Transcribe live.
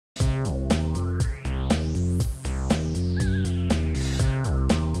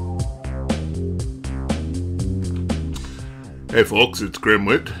Hey folks, it's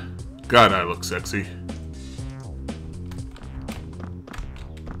Grimwit. God, I look sexy.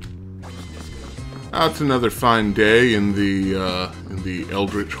 It's another fine day in the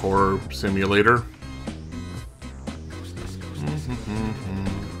Eldritch horror simulator.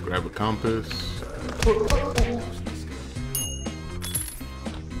 Grab a compass.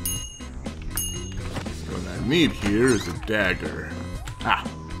 What I need here is a dagger. Ah.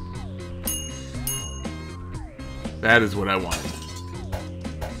 That is what I want.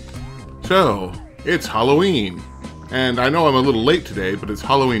 So, it's Halloween. And I know I'm a little late today, but it's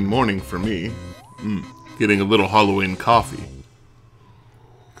Halloween morning for me. Getting a little Halloween coffee.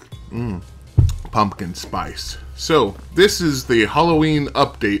 Pumpkin spice. So, this is the Halloween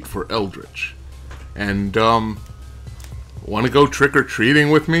update for Eldritch. And, want to go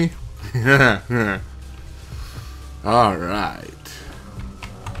trick-or-treating with me? Alright.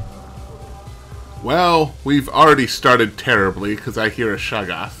 Well, we've already started terribly, because I hear a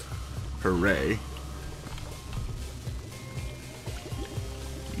Shoggoth. Hooray.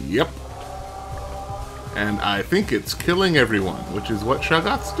 Yep. And I think it's killing everyone, which is what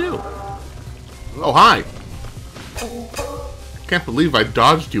Shoggoths do. Oh, hi! Can't believe I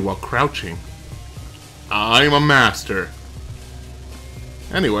dodged you while crouching. I'm a master.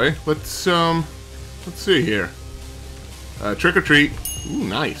 Anyway, let's see here. Trick or treat. Ooh,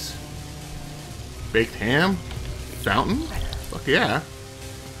 nice. Baked ham? Fountain? Fuck yeah.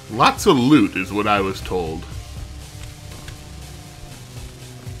 Lots of loot is what I was told.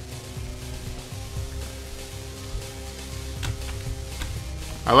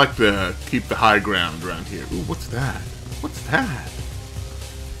 I like to keep the high ground around here. Ooh, what's that? What's that?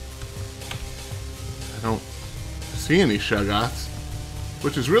 I don't see any Shoggoths.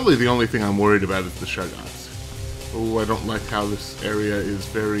 Which is really the only thing I'm worried about is the Shoggoths. Oh, I don't like how this area is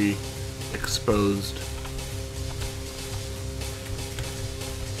very exposed.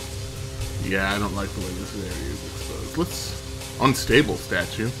 Yeah, I don't like the way this area is exposed. Let's... Unstable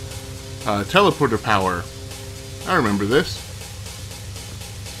statue. Teleporter power. I remember this.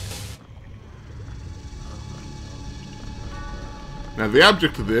 Now the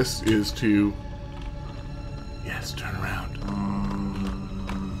object of this is to... Yes, turn around.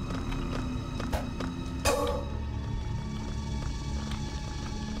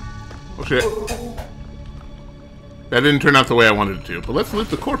 Oh shit. That didn't turn out the way I wanted it to, but let's loot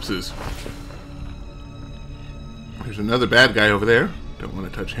the corpses. There's another bad guy over there. Don't want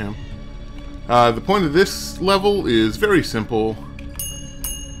to touch him. The point of this level is very simple.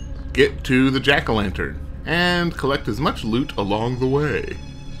 Get to the jack-o'-lantern and collect as much loot along the way.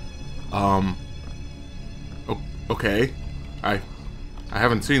 Okay. I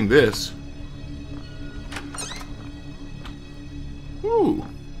haven't seen this. Ooh.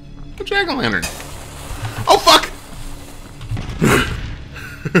 A jack-o'-lantern. Oh, fuck!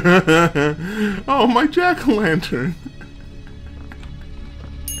 Oh, my jack-o'-lantern.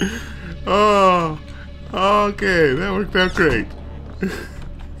 Oh, okay, that worked out great.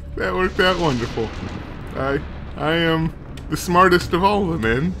 That worked out wonderful. I am the smartest of all the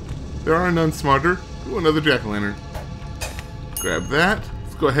men. There are none smarter. Ooh, another jack-o'-lantern. Grab that.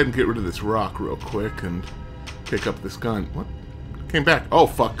 Let's go ahead and get rid of this rock real quick and pick up this gun. What? Came back. Oh,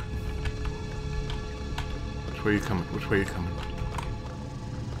 fuck. Which way are you coming? Which way are you coming?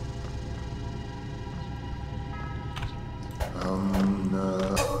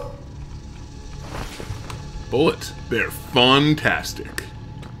 Bullets. They're fun-tastic.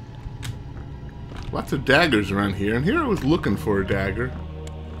 Lots of daggers around here, and here I was looking for a dagger.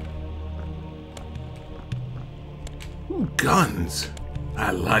 Ooh, guns.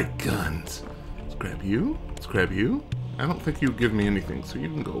 I like guns. Let's grab you. Let's grab you. I don't think you give me anything, so you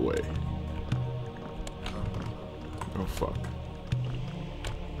can go away. Oh, fuck.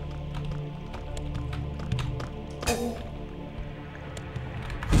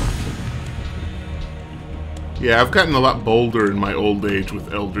 Yeah, I've gotten a lot bolder in my old age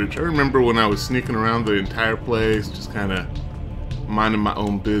with Eldritch. I remember when I was sneaking around the entire place, just kind of minding my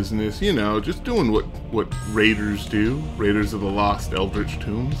own business. You know, just doing what raiders do. Raiders of the Lost Eldritch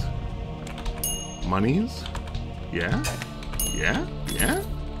Tombs. Monies? Yeah? Yeah? Yeah?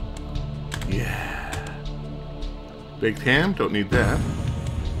 Yeah. Baked ham? Don't need that.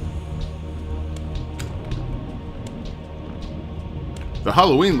 The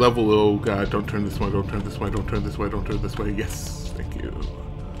Halloween level, oh god, don't turn this way, don't turn this way, don't turn this way, don't turn this way. Yes, thank you.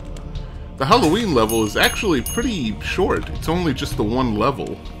 The Halloween level is actually pretty short. It's only just the one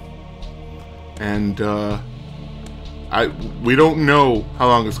level. And, we don't know how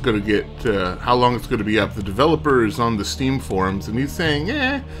long it's going to get, how long it's going to be up. The developer is on the Steam forums, and he's saying,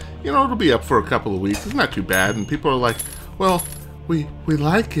 you know, it'll be up for a couple of weeks. It's not too bad. And people are like, Well, we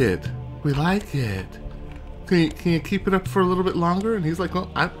like it. We like it. Can you keep it up for a little bit longer? And he's like,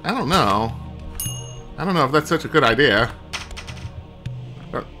 well, I don't know. I don't know if that's such a good idea.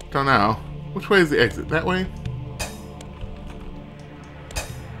 Don't know. Which way is the exit? That way?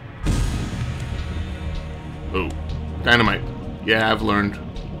 Oh, dynamite. Yeah, I've learned.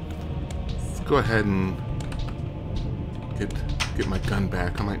 Let's go ahead and get my gun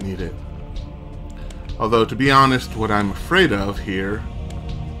back. I might need it. Although, to be honest, what I'm afraid of here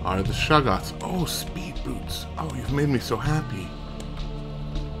are the Shoggoths. Oh, speed boots. Oh, you've made me so happy.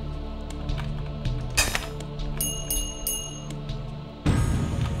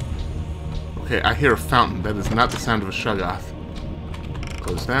 Okay, I hear a fountain. That is not the sound of a Shoggoth.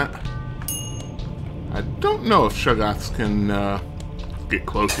 Close that. I don't know if Shoggoths can get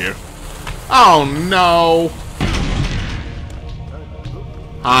close here. Oh no!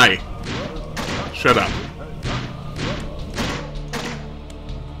 Hi. Shut up.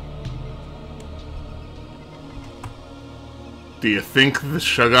 Do you think the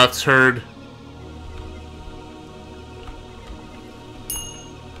Shoggoths heard?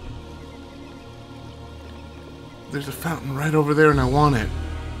 There's a fountain right over there and I want it.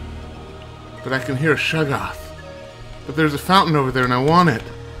 But I can hear a Shoggoth. But there's a fountain over there and I want it.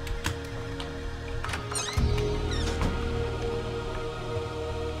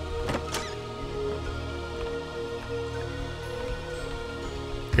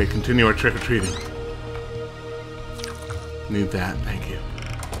 Okay, continue our trick-or-treating. Need that, thank you.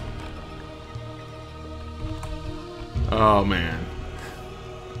 Oh man.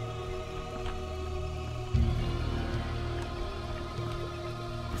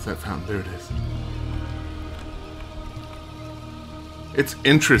 What's that fountain? There it is. It's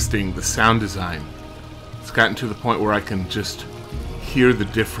interesting, the sound design. It's gotten to the point where I can just hear the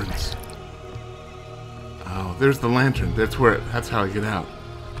difference. Oh, there's the lantern. That's how I get out.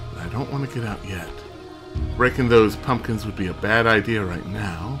 But I don't want to get out yet. Breaking those pumpkins would be a bad idea right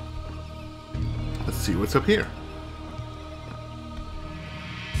now. Let's see what's up here.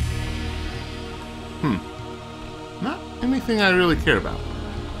 Not anything I really care about.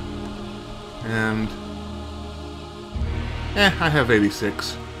 And I have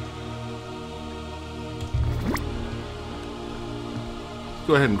 86.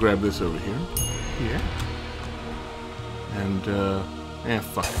 Go ahead and grab this over here. Yeah. And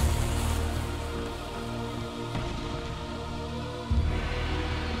fuck it.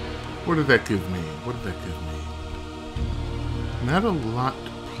 What did that give me? What did that give me? Not a lot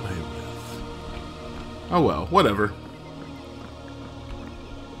to play with. Oh well, whatever.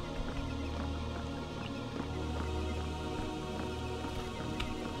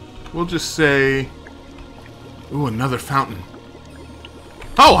 We'll just say... Ooh, another fountain.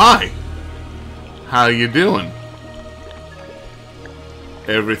 Oh, hi! How you doing?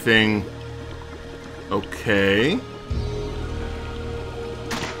 Everything okay?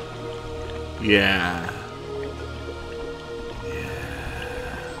 Yeah.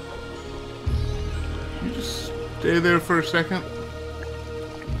 You just stay there for a second?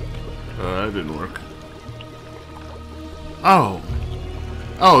 That didn't work. Oh.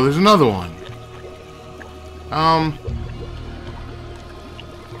 Oh, there's another one.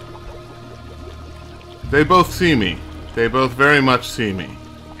 They both see me. They both very much see me.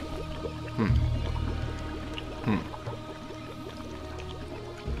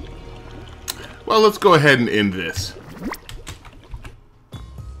 Well, let's go ahead and end this.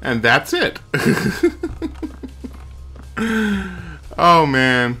 And that's it. Oh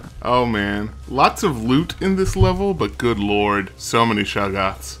man. Oh man. Lots of loot in this level, but good lord, so many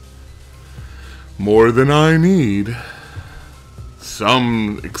Shoggoths. More than I need.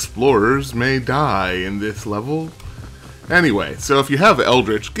 Some explorers may die in this level. Anyway, so if you have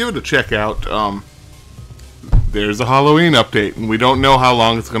Eldritch, give it a check out. There's a Halloween update, and we don't know how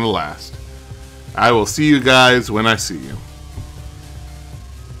long it's going to last. I will see you guys when I see you.